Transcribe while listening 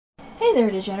Hey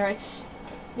there, degenerates.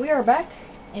 We are back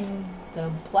in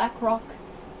the Black Rock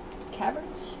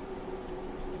Caverns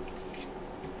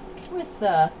with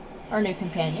our new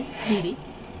companion, Dee,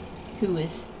 who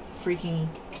is freaking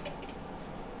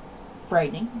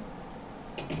frightening.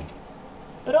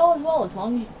 But all is well as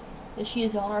long as she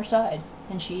is on our side,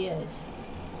 and she is.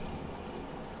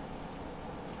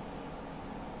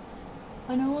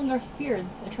 I no longer fear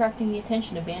attracting the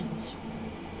attention of bandits,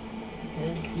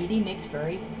 because Dee makes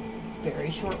very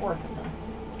short work of them.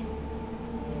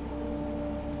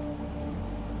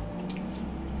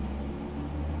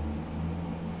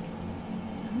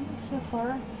 So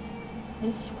far,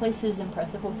 this place is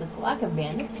impressive with its lack of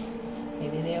bandits.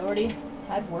 Maybe they already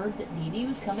had word that Dee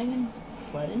was coming and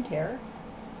fled in terror.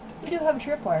 We do have a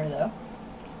tripwire, though.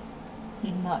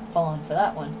 Not falling for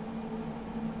that one.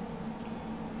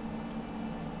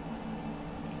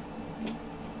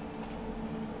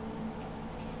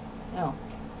 Oh,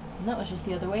 and that was just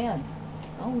the other way in.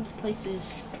 Oh, this place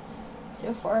is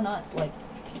so far not, like,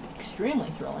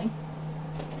 extremely thrilling.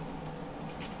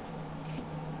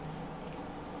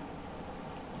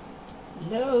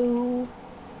 Hello,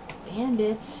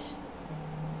 bandits.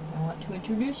 I want to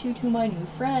introduce you to my new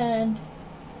friend.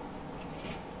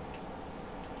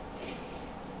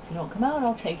 If you don't come out,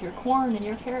 I'll take your corn and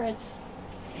your carrots.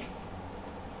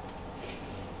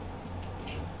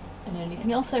 And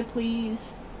anything else I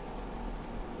please.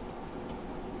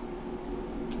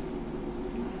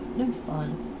 No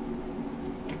fun.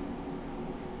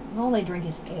 And all they drink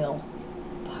is ale.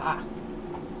 Pah.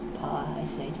 Pah, I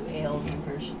say to ale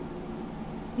drinkers.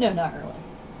 No, not really.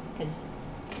 Because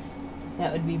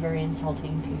that would be very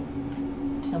insulting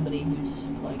to somebody who's,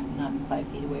 like, not 5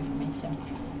 feet away from me, so.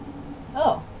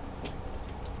 Oh.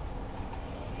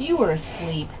 You were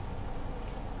asleep.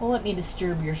 Well, let me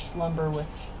disturb your slumber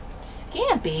with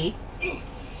Scampy?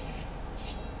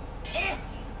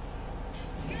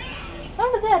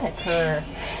 How did that occur?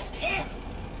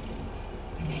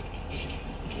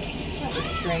 That was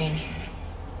strange.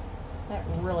 That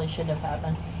really shouldn't have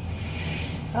happened.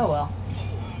 Oh well.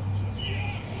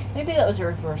 Maybe that was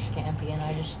Earthworm Scampy and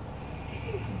I just...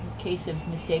 case of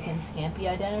mistaken Scampy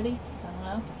identity? I don't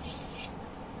know.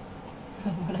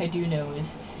 What I do know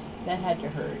is that had to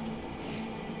hurt.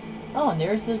 Oh, and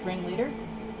there's the ringleader.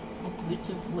 The Boots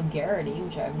of Legarity,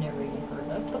 which I've never even heard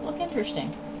of, but look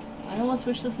interesting. I almost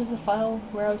wish this was a file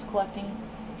where I was collecting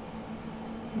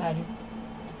magic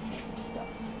stuff.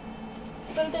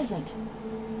 But it isn't.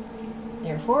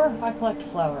 Therefore, I collect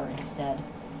flour instead.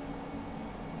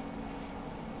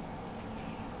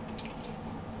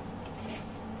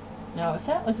 Now, if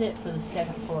that was it for the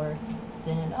second floor,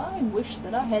 then I wish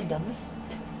that I had done this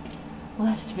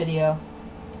last video.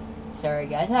 Sorry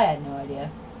guys, I had no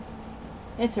idea.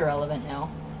 It's irrelevant now.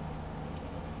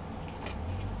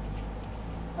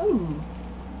 Ooh,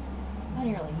 I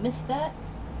nearly missed that.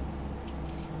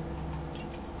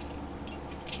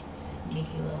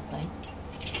 Sneaky little thing.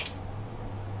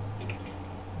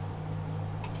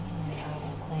 And I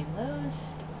will claim those.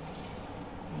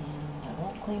 And I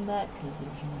won't claim that because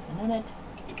there's nothing in it.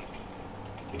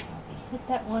 I'll hit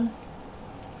that one.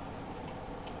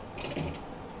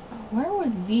 Where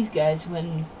were these guys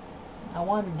when I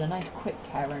wanted a nice quick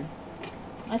cavern?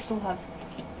 I still have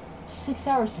 6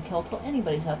 hours to kill till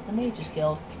anybody's up the Mage's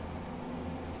Guild.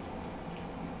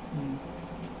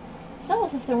 It's not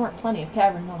as if there weren't plenty of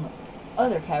caverns on the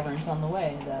other caverns on the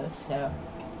way, though, so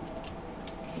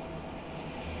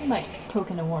I might poke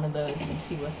into one of those and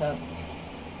see what's up.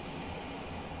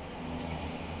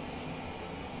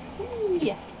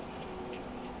 Yeah.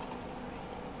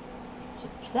 So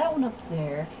there's that one up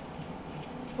there.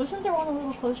 Wasn't there one a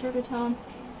little closer to town?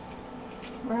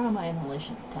 Where am I in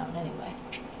relation to town, anyway?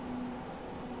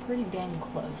 Pretty dang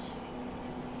close.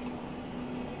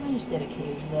 I just did a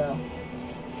cave, though.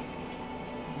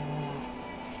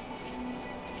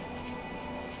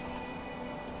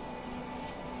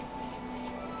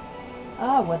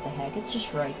 Ah, what the heck, it's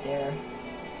just right there.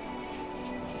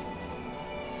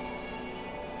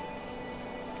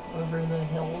 Over the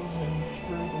hills and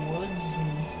through the woods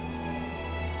and...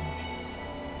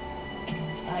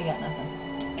 I got nothing.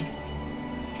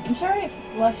 I'm sorry if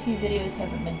the last few videos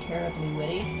haven't been terribly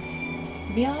witty.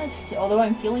 To be honest, although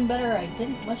I'm feeling better, I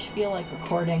didn't much feel like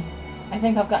recording. I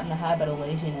think I've gotten the habit of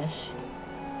laziness.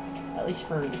 At least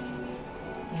for,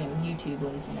 YouTube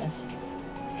laziness.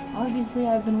 Obviously,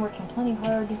 I've been working plenty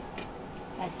hard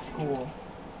at school,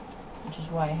 which is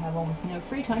why I have almost no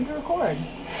free time to record.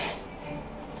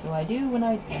 So I do when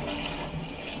I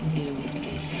do.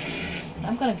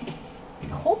 I'm gonna...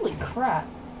 Holy crap.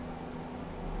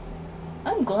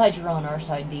 I'm glad you're on our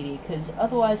side, Dee, because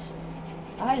otherwise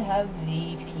I'd have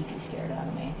the pee-pee scared out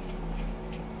of me.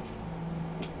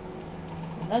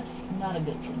 And that's not a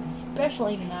good thing,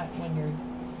 especially not when you're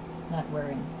not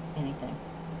wearing anything.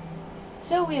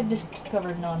 So we have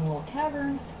discovered Non-Wool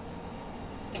Cavern.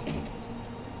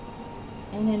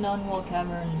 And in Non-Wool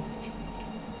Cavern,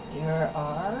 there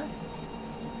are...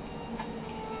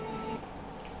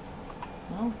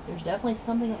 well, there's definitely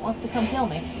something that wants to come kill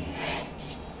me.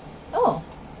 Oh!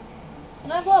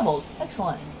 And I've leveled.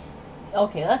 Excellent.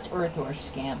 Okay, that's Earth or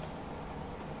Scamp.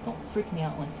 Don't freak me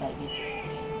out like that, you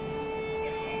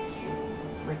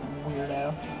freaking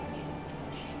weirdo.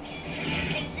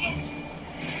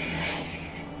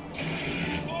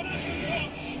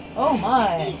 Oh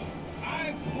my!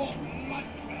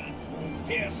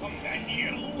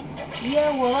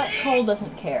 Yeah, well that troll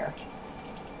doesn't care.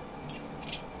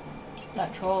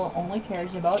 That troll only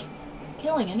cares about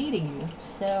killing and eating you,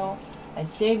 so I'd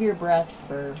save your breath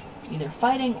for either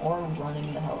fighting or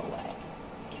running the hell away.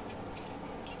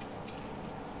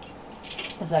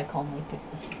 As I calmly pick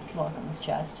this lock on this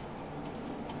chest.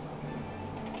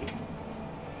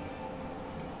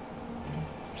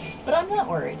 But I'm not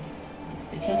worried,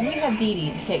 because we have Dee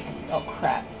Dee to take... oh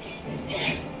crap.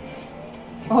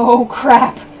 Oh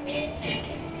crap!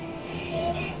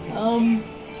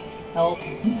 Help.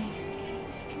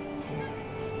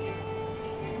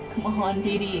 Come on,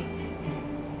 Dee Dee.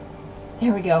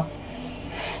 There we go.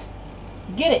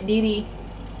 Get it, Dee Dee.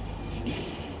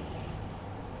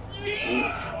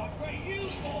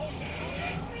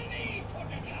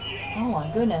 Oh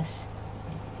my goodness.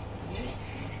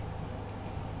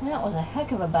 That was a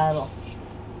heck of a battle.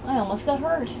 I almost got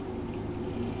hurt.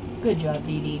 Good job,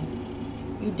 Dee Dee.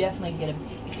 You definitely get a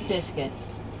biscuit.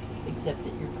 Except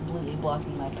that you're completely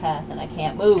blocking my path and I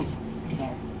can't move.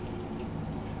 There.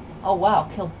 Oh wow,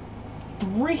 killed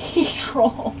 3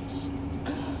 trolls.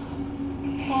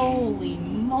 Holy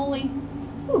moly.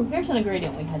 Ooh, here's an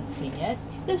ingredient we hadn't seen yet.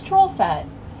 This troll fat.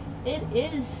 It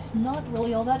is not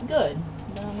really all that good.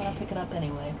 But I'm gonna pick it up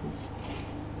anyway, because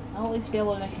I'll at least be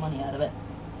able to make money out of it.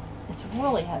 It's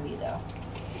really heavy though.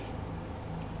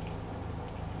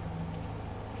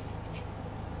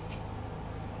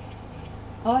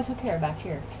 Oh, I took care back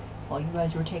here. While you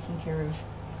guys were taking care of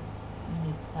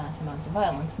the mass amounts of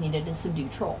violence needed to subdue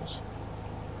trolls.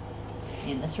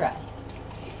 In this rat.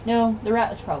 No, the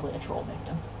rat was probably a troll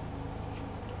victim.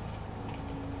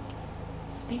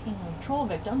 Speaking of troll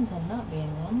victims and not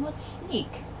being one, let's sneak.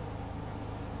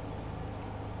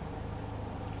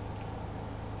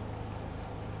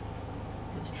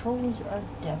 Because trolls are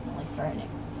definitely frightening.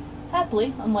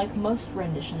 Happily, unlike most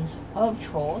renditions of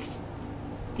trolls,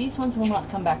 these ones will not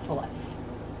come back to life.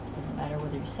 Doesn't matter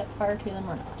whether you set fire to them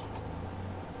or not.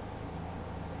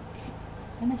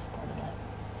 I missed part of that.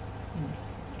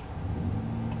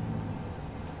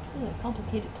 This is a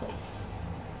complicated place.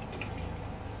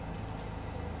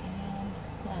 And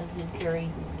that is a very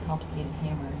complicated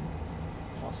hammer.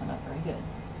 It's also not very good.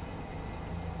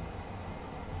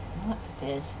 Not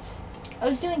fists. I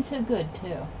was doing so good,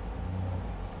 too.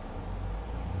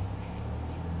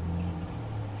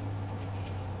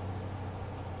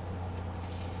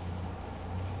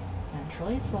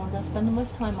 Naturally, it's the ones I spend the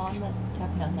most time on that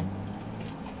have nothing.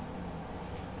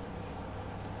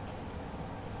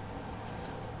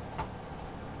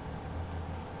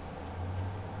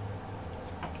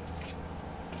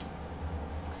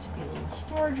 Looks to be a little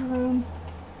storage room.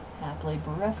 Happily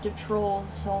bereft of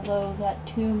trolls, although that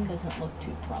tomb doesn't look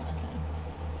too promising.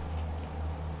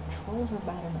 Trolls are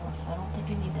bad enough. I don't think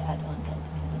we need to add undead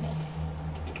to the mix.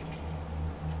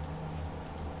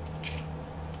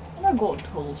 And our gold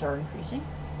totals are increasing.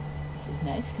 This is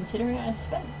nice, considering I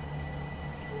spent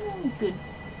a good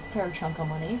fair chunk of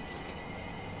money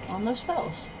on those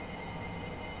spells.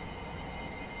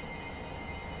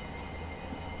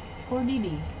 Poor Dee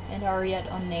Dee, and our yet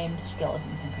unnamed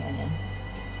skeleton companion.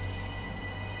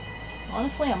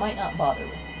 Honestly, I might not bother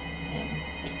with him,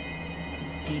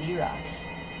 because Dee Dee rocks.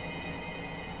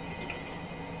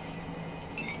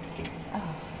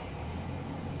 Oh.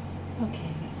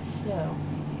 Okay, so...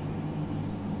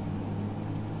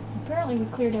 apparently we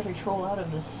cleared every troll out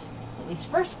of this, at least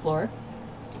first floor.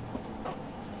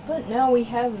 But now we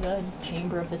have the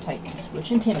Chamber of the Titans,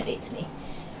 which intimidates me.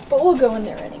 But we'll go in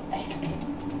there anyway.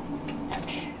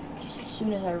 Ouch. Just as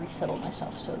soon as I resettle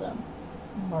myself so that I'm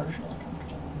marginally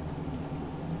comfortable.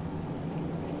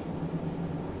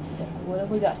 So, what have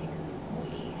we got here?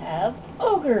 We have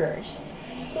ogres.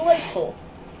 Delightful.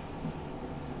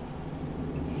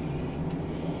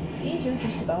 These are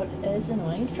just about as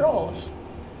annoying as trolls.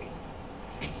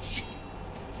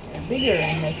 They're bigger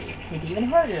and they hit even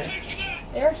harder.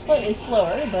 They are slightly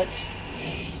slower, but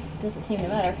doesn't seem to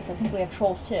matter because I think we have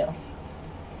trolls too.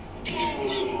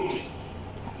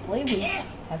 Happily, we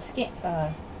have Dee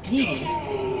Dee.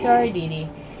 Sorry, Dee Dee.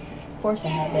 Force a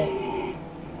habit.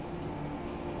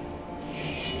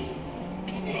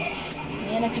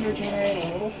 And I can regenerate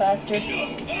a little faster.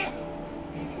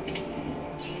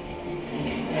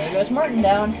 There goes Martin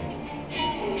down.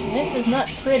 This is not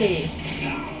pretty.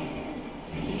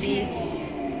 Dee Dee,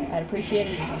 I'd appreciate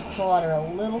it if you slaughter a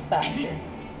little faster.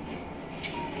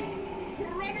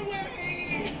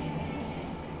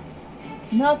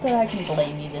 Not that I can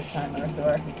blame you this time,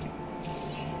 Arthur.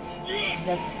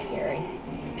 That's scary.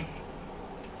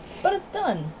 But it's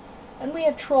done! And we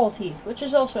have troll teeth, which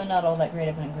is also not all that great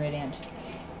of an ingredient.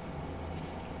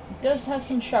 It does have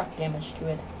some shock damage to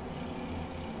it,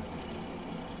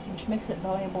 which makes it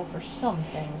valuable for some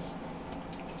things.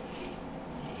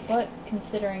 But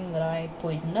considering that I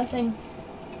poison nothing,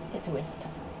 it's a waste of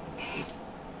time.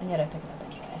 And yet I pick it up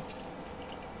anyway.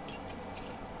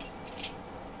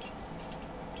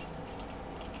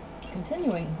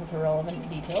 Continuing with irrelevant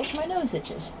details, my nose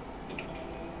itches.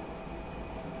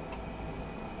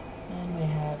 And we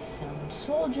have some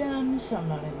soul gems, I'm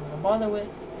not even going to bother with.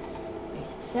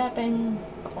 Base of sapping,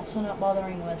 also not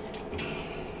bothering with.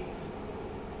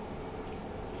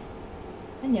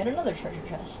 And yet another treasure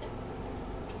chest.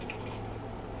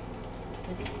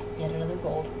 It's yet another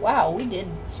gold. Wow, we did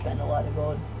spend a lot of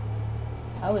gold.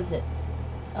 How is it?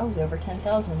 I was over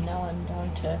 10,000, now I'm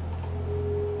down to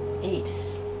 8.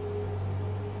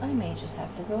 I may just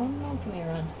have to go on an alchemy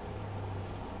run.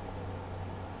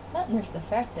 That and there's the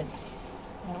fact that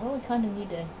I really kind of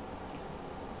need to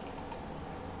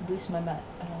boost my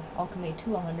alchemy to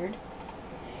 100.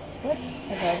 But,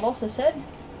 as I've also said,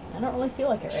 I don't really feel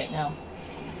like it right now.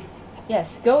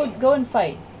 Yes, go and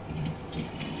fight.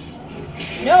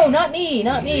 No, not me,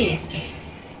 not me!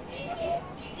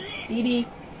 Dee Dee,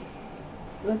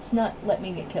 let's not let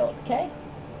me get killed, okay?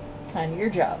 Kind of your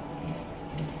job.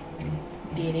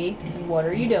 Dee Dee, what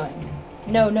are you doing?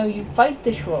 No, you fight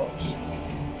the trolls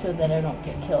so that I don't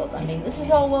get killed. I mean, this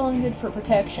is all well and good for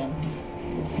protection.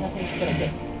 Nothing's gonna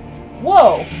get...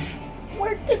 Whoa!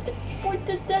 Where did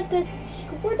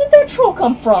that troll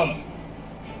come from?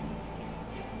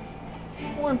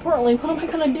 More importantly, what am I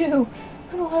gonna do?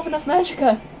 I don't have enough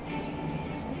magicka.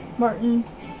 Martin,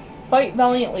 fight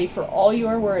valiantly for all you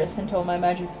are worth until my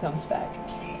magicka comes back.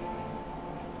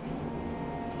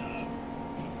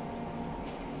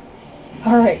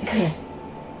 Alright, good.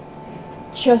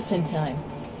 Just in time.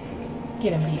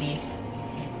 Get him, Dee Dee.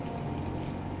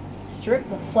 Strip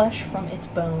the flesh from its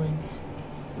bones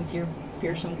with your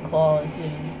fearsome claws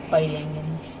and biting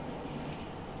and...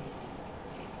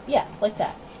 yeah, like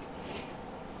that.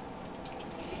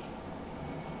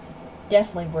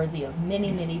 Definitely worthy of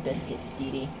many biscuits,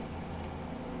 Dee Dee.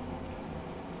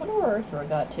 I wonder where Arthur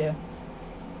got to.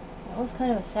 That was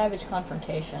kind of a savage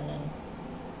confrontation,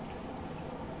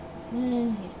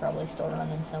 and he's probably still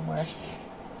running somewhere.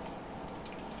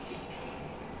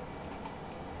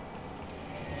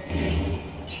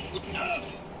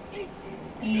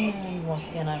 And once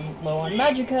again, I'm low on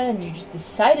magicka, and you just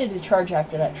decided to charge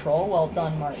after that troll. Well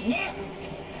done, Martin.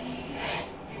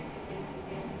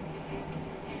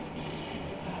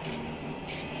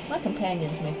 My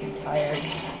companions make me tired.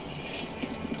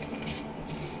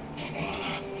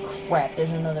 Crap,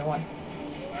 there's another one.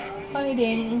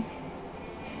 Hiding.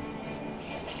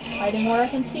 Hiding where I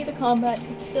can see the combat,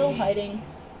 it's still hiding.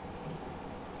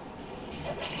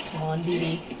 Come on, Dee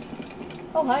Dee.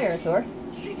 Oh, hi, Arthur.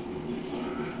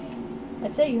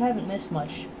 I'd say you haven't missed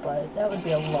much, but that would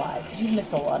be a lie, because you've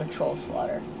missed a lot of troll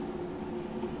slaughter.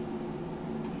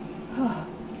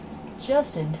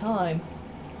 Just in time.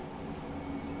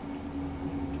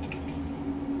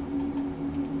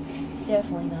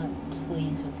 Definitely not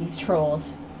pleased with these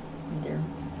trolls and their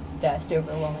vast,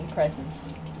 overwhelming presence.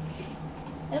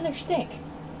 And their stink.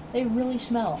 They really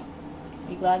smell.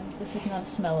 Be glad that this is not a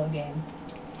smello game.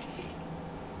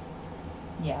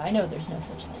 Yeah, I know there's no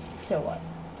such thing. So what?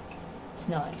 It's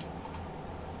not.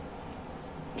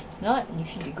 It's not, and you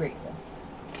should be grateful.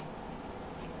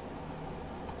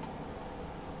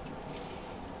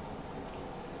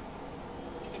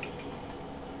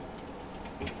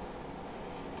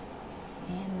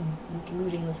 And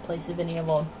looting this place of any of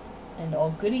all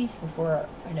goodies before our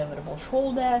inevitable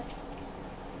troll death.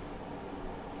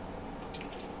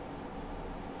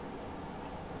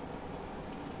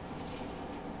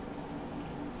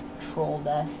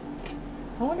 Troldeth.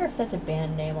 I wonder if that's a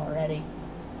band name already.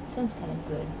 Sounds kind of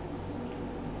good.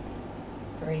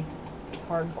 Very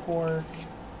hardcore,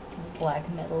 black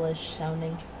metal-ish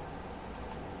sounding.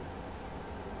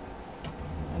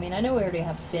 I mean, I know we already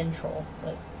have Fin Troll,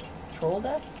 but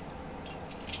Troldeth?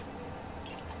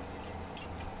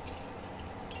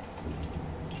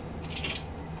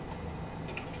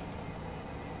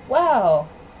 Wow!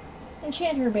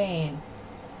 Enchanter Bane.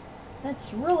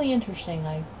 That's really interesting.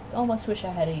 I almost wish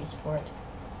I had a use for it.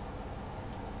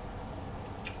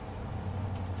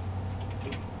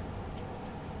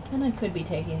 And I could be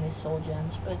taking these soul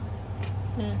gems, but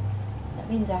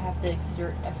that means I have to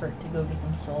exert effort to go get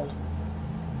them sold.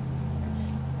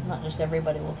 Because not just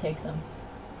everybody will take them.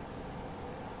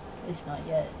 At least not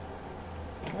yet.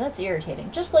 And that's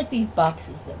irritating. Just like these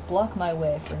boxes that block my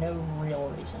way for no real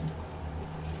reason.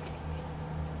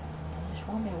 They just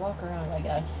want me to walk around, I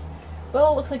guess.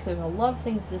 Well, it looks like there's a lot of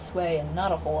things this way and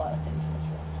not a whole lot of things this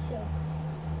way. So,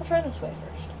 I'll try this way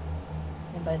first.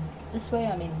 And by this way,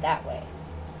 I mean that way.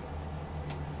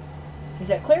 Is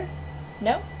that clear?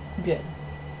 No? Good.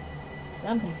 Because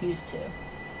I'm confused too.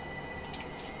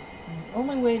 And the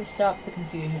only way to stop the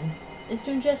confusion is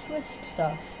to ingest wisp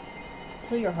stocks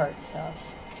till your heart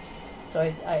stops. So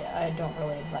I don't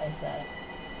really advise that.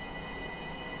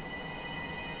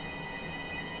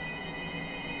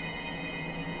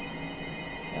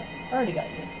 Yep, already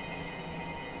got you.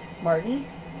 Martin,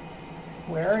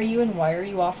 where are you and why are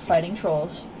you off fighting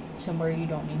trolls somewhere you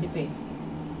don't need to be?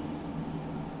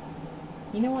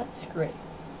 You know what? Screw it.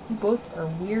 You both are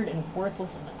weird and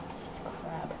worthless and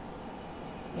crap.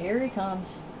 Here he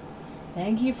comes.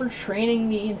 Thank you for training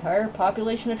the entire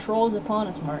population of trolls upon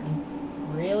us, Martin.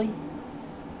 Really?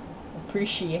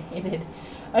 Appreciated.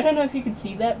 I don't know if you can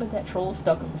see that, but that troll is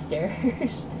stuck on the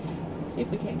stairs. See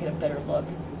if we can't get a better look.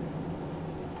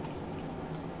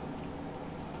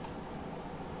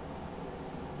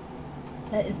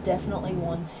 That is definitely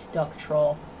one stuck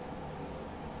troll.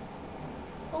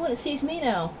 Oh, and it sees me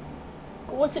now.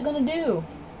 But what's it gonna do?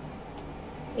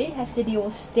 It has to deal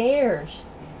with stairs.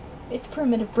 Its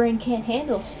primitive brain can't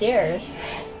handle stairs,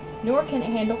 nor can it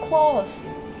handle claws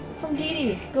from Dee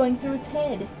Dee going through its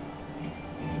head.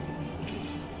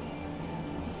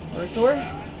 Arthur,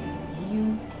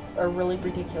 you are really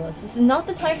ridiculous. This is not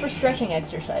the time for stretching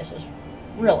exercises.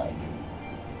 Really.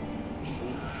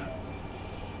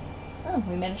 Oh,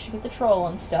 we managed to get the troll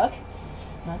unstuck.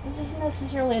 Not that this is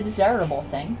necessarily a desirable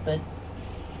thing, but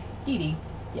Dee Dee,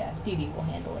 yeah, Dee Dee will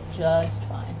handle it just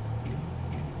fine.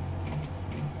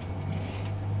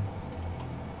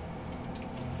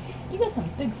 You got some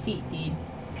big feet, dude.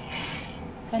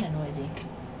 Kinda noisy.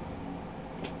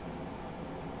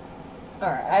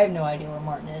 Alright, I have no idea where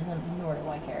Martin is, and nor do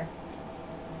I care.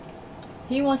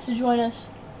 He wants to join us.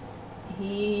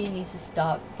 He needs to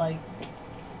stop, like,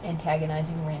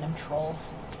 antagonizing random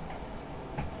trolls.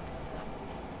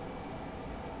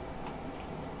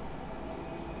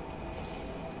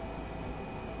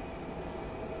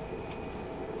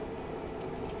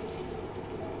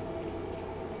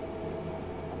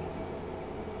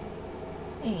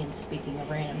 And speaking of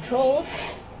random trolls,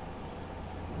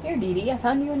 here, Dee Dee, I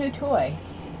found you a new toy.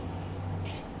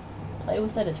 Play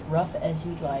with it as rough as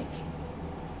you'd like.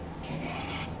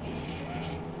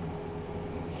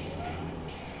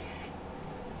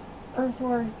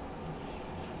 Earthworm,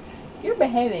 you're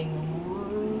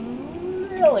behaving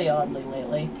really oddly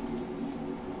lately.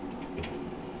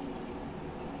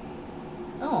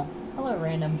 Oh, hello,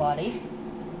 random body.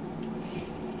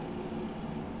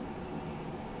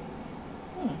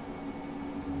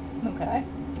 Okay.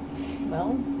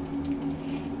 Well,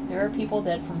 there are people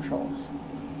dead from trolls.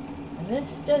 And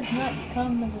this does not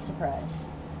come as a surprise.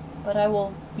 But I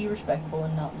will be respectful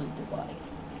and not loot the body.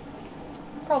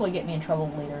 Probably get me in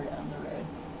trouble later down the road.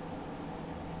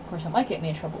 Of course, it might get me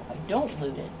in trouble if I don't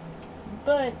loot it.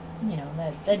 But, you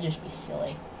know, that'd just be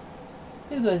silly.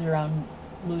 Who goes around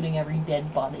looting every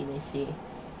dead body they see?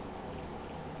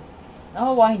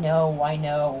 Oh, I know, I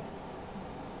know.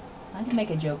 I can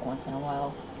make a joke once in a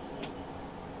while.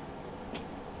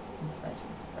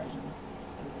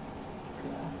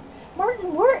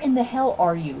 Martin, where in the hell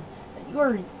are you? You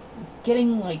are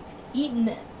getting, like,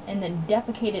 eaten and then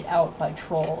defecated out by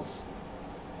trolls.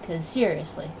 Because,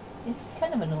 seriously, it's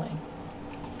kind of annoying.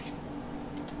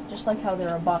 Just like how there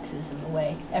are boxes in the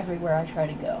way everywhere I try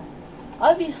to go.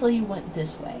 Obviously you went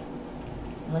this way.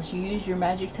 Unless you use your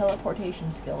magic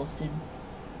teleportation skills to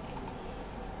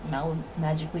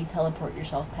magically teleport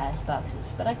yourself past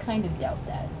boxes. But I kind of doubt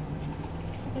that.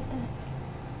 Look at that.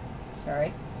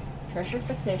 Sorry. Treasure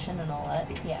fixation and all that.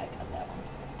 Yeah, I got that one.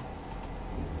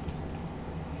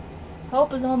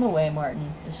 Help is on the way,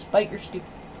 Martin, despite your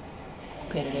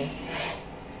stupidity.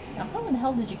 Now, how in the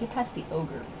hell did you get past the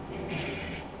ogre?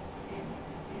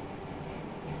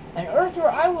 And Arthur,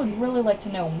 I would really like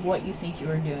to know what you think you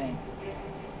are doing.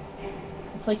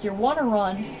 It's like you want to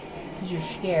run, because you're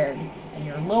scared and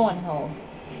you're low on health,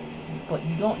 but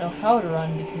you don't know how to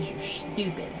run because you're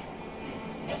stupid.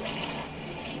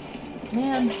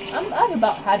 Man, I've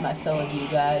about had my fill of you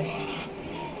guys.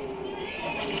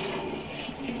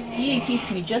 He keeps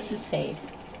me just as safe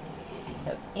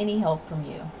without any help from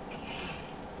you.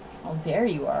 Oh, there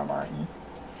you are, Martin.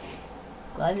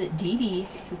 Glad that Dee Dee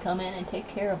could come in and take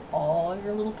care of all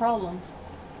your little problems.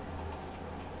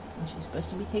 And she's supposed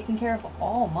to be taking care of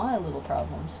all my little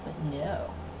problems, but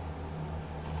no.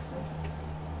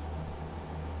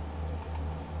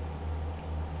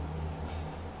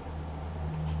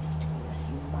 Let's go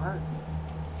rescue Martin.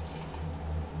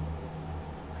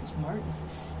 Because Martin's the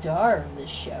star of this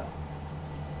show.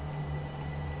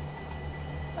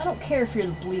 I don't care if you're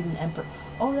the bleeding emperor.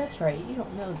 Oh, that's right, you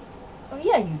don't know. Oh,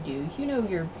 yeah, you do. You know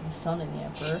you're the son of the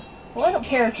emperor. Well, I don't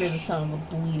care if you're the son of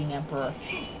the bleeding emperor.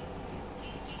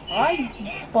 I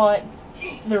bought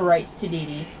the rights to Dee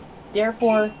Dee.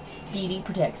 Therefore, Dee Dee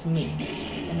protects me.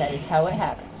 And that is how it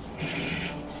happens.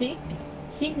 See?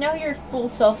 See, now your full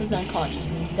self is unconscious.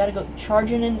 And you gotta go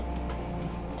charging in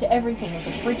to everything with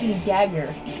a freaking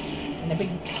dagger. And a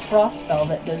big frost spell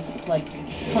that does, like,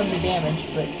 tons of damage,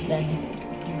 but then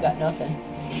you've got nothing.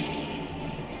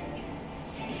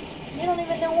 You don't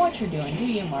even know what you're doing, do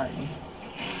you, Martin?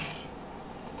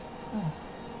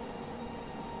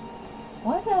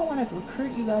 Why did I want to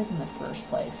recruit you guys in the first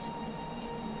place?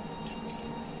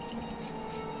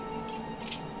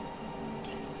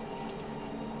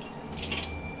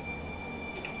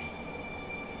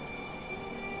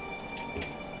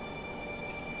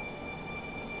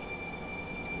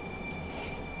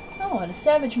 Oh, and a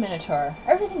savage minotaur.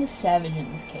 Everything is savage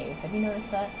in this cave. Have you noticed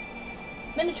that?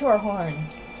 Minotaur horn.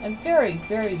 A very,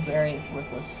 very, very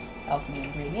worthless alchemy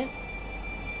ingredient.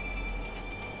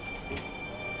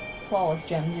 Flawless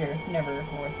gems are never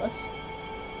worthless.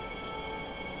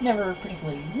 Never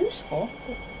particularly useful,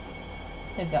 but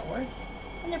they've got worth.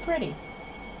 And they're pretty.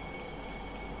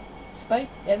 Despite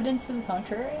evidence to the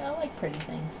contrary, I like pretty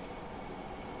things.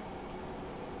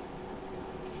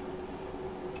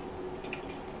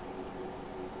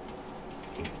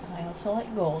 I also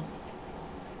like gold.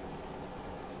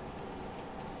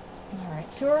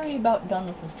 Alright, so we're about done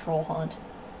with this troll hunt.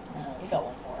 We got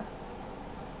one more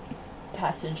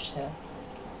passage to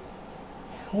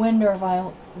wend our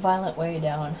violent way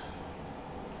down.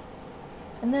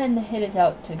 And then it is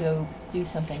out to go do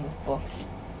something with books.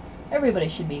 Everybody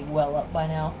should be well up by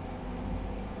now.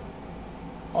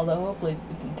 Although hopefully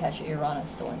we can catch Irana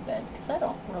still in bed, because I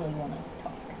don't really want to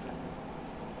talk right now.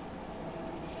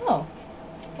 Oh,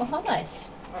 well how nice.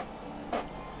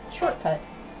 Shortcut.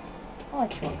 I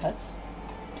like shortcuts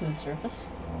to the surface.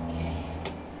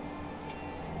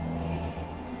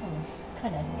 That was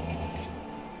kind of...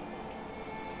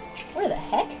 Where the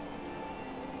heck?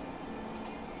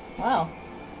 Wow.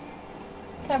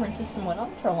 Cavern system went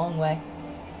on for a long way.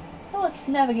 Well, let's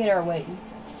navigate our way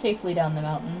safely down the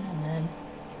mountain and then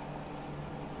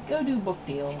go do book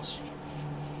deals.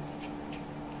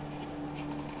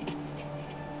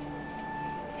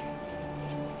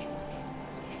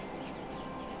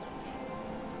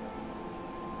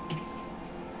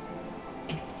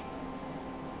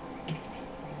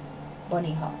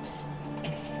 Bunny hops.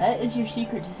 That is your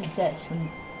secret to success when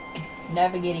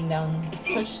navigating down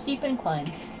such steep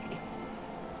inclines.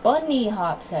 Bunny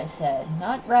hops, I said,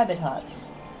 not rabbit hops.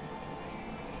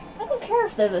 I don't care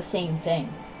if they're the same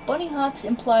thing. Bunny hops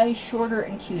imply shorter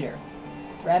and cuter.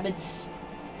 Rabbits...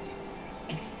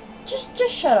 Just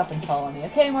shut up and follow me,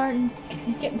 okay, Martin?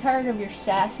 I'm getting tired of your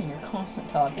sass and your constant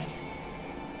talking.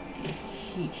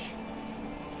 Sheesh.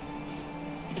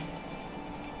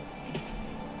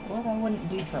 What I wouldn't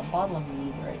do for a bottle of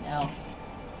mead right now.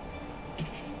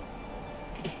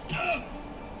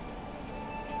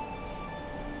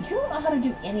 You don't know how to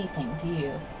do anything, do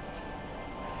you?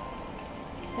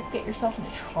 Except get yourself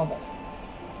into trouble.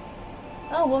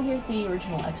 Oh, well, here's the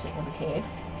original exit of the cave.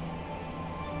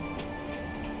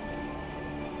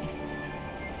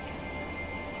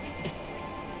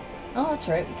 Oh, that's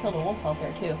right, we killed a wolf out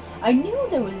there, too. I knew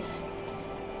there was...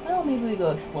 Well, maybe we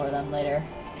go explore them later.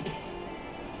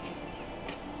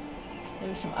 There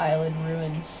were some island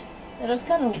ruins that I was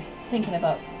kind of thinking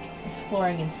about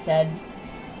exploring instead.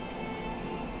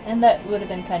 And that would have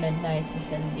been kind of nice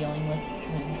instead of dealing with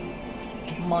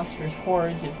monstrous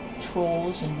hordes of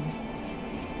trolls and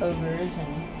ogres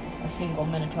and a single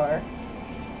minotaur.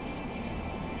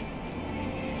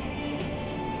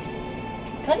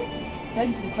 Kind of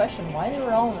begs the question why they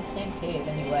were all in the same cave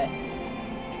anyway.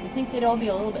 You'd think they'd all be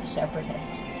a little bit separatist.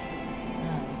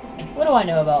 What do I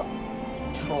know about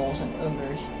trolls and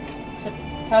ogres? Except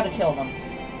how to kill them.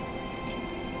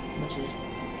 which is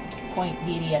point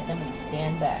Dee at them and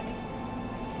stand back.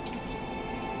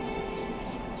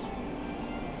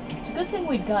 It's a good thing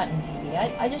we'd gotten Dee.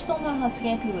 I just don't know how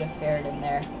Scampy would have fared in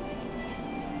there.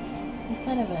 He's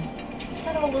kind of a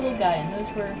little guy, and those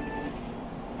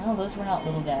were not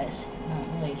little guys, not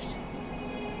at least.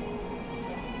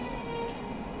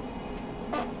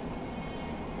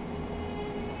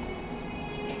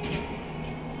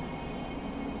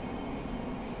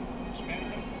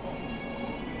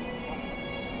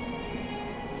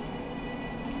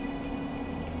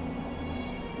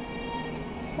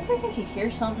 I think you hear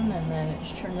something and then it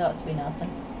just turns out to be nothing.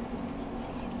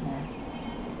 Nah.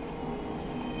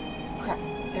 Crap,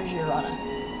 there's Urana.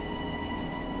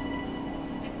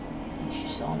 I think she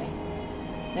saw me.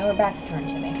 Now her back's turned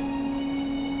to me.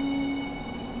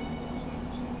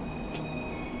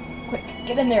 Quick,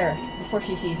 get in there before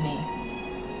she sees me.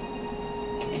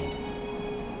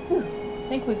 Whew, I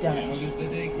think we've done it.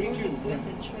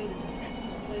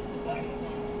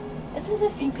 It's as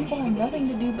if you people have nothing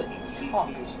to do but talk.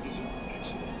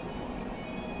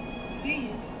 See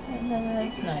you.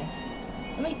 That's nice.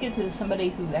 Let me get to somebody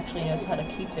who actually knows how to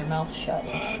keep their mouth shut.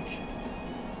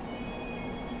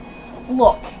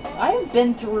 Look, I have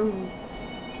been through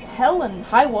hell and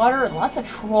high water and lots of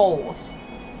trolls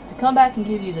to come back and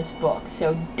give you this book,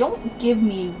 so don't give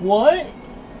me what?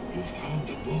 You found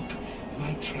a book.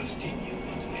 My trust in you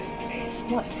was well placed.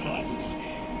 What trust?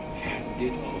 Hand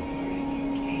it over.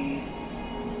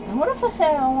 And what if I say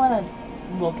I don't want to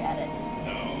look at it?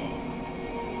 No.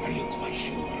 Are you quite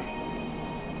sure?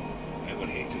 I would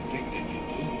hate to think that you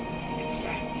do, in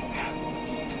fact, have the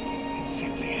book, and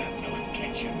simply have no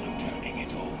intention of turning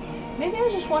it over. Maybe I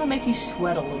just want to make you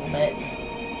sweat a little bit.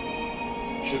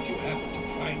 Well, should you happen to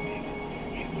find it,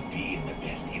 it would be in the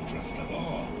best interest of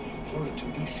all for it to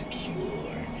be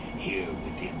secure here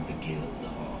within the guild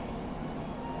hall.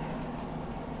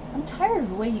 I'm tired of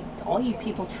the way all you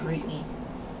people treat me.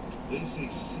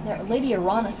 Lady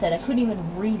Arana said I couldn't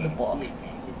even read the book.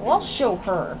 Well, I'll show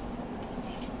her.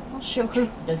 I'll show her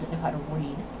who doesn't know how to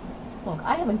read. Look,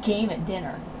 I have a game at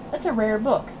dinner. That's a rare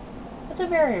book. That's a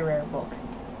very rare book.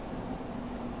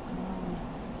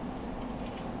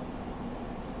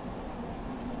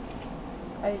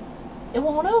 It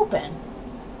won't open.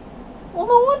 Well,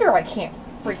 no wonder I can't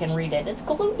freaking read it. It's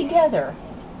glued together.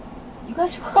 You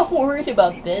guys were all worried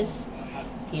about this.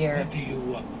 Here.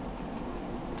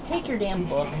 Take your damn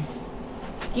book.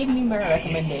 Give me my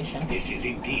recommendation. Yes, this is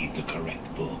indeed the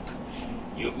correct book.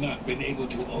 You've not been able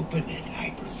to open it, I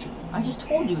presume. I just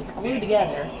told you it's glued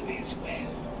together. All is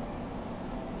well.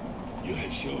 You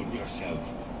have shown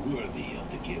yourself worthy of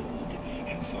the guild,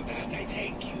 and for that I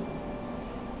thank you.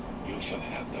 You shall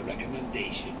have the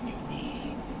recommendation you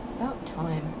need. It's about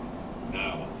time.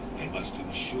 Now, I must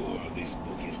ensure this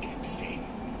book is kept safe.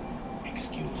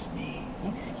 Excuse me.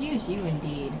 Excuse you,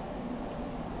 indeed.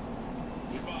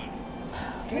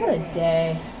 What a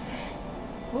day.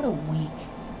 What a week.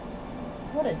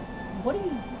 What do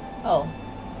you... Oh.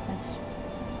 That's...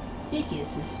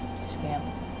 Tikius' scamp.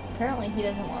 Apparently he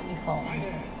doesn't want me following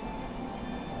him.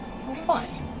 Well, fine.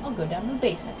 I'll go down to the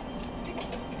basement.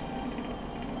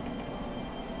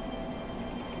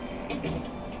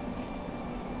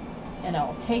 And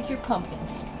I'll take your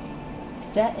pumpkins.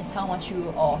 That is how much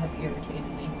you all have irritated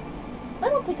me. I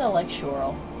don't think I like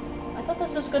Shorel. I thought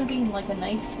this was going to be like a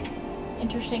nice,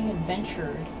 interesting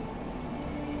adventure,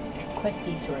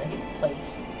 questy sort of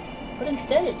place. But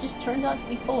instead it just turns out to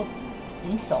be full of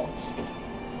insults.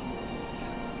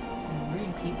 And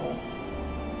rude people.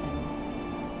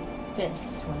 And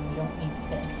fists when we don't need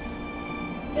fists.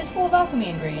 It's full of alchemy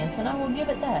ingredients, and I will give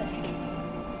it that.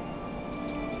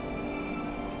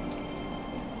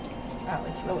 Oh,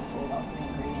 it's really full of alchemy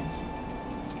ingredients.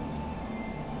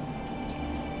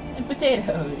 And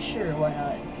potatoes, sure, why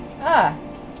not? Ah!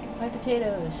 My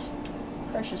potatoes.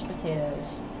 Precious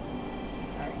potatoes.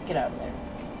 Alright, get out of there.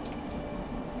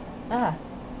 Ah!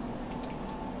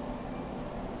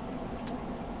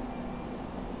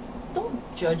 Don't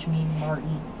judge me,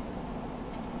 Martin.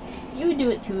 You would do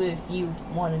it too if you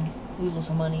wanted oodles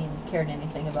of money and cared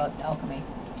anything about alchemy.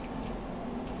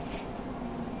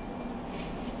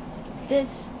 Take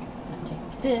this, and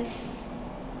take this,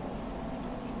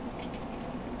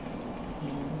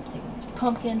 and taking this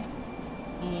pumpkin,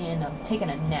 and I'm taking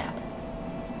a nap.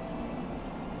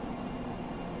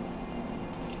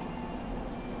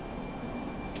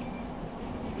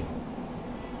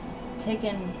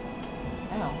 Taking,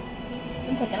 ow,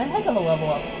 I'm taking a heck of a level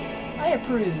up. I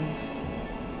approve.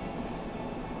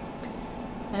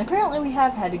 And apparently we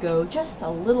have had to go just a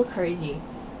little crazy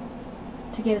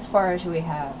to get as far as we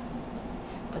have.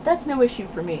 But that's no issue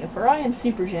for me. For I am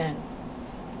Super Gen.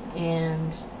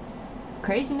 And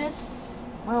craziness,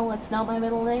 well, it's not my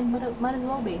middle name, but it might as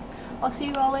well be. I'll see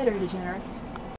you all later, degenerates.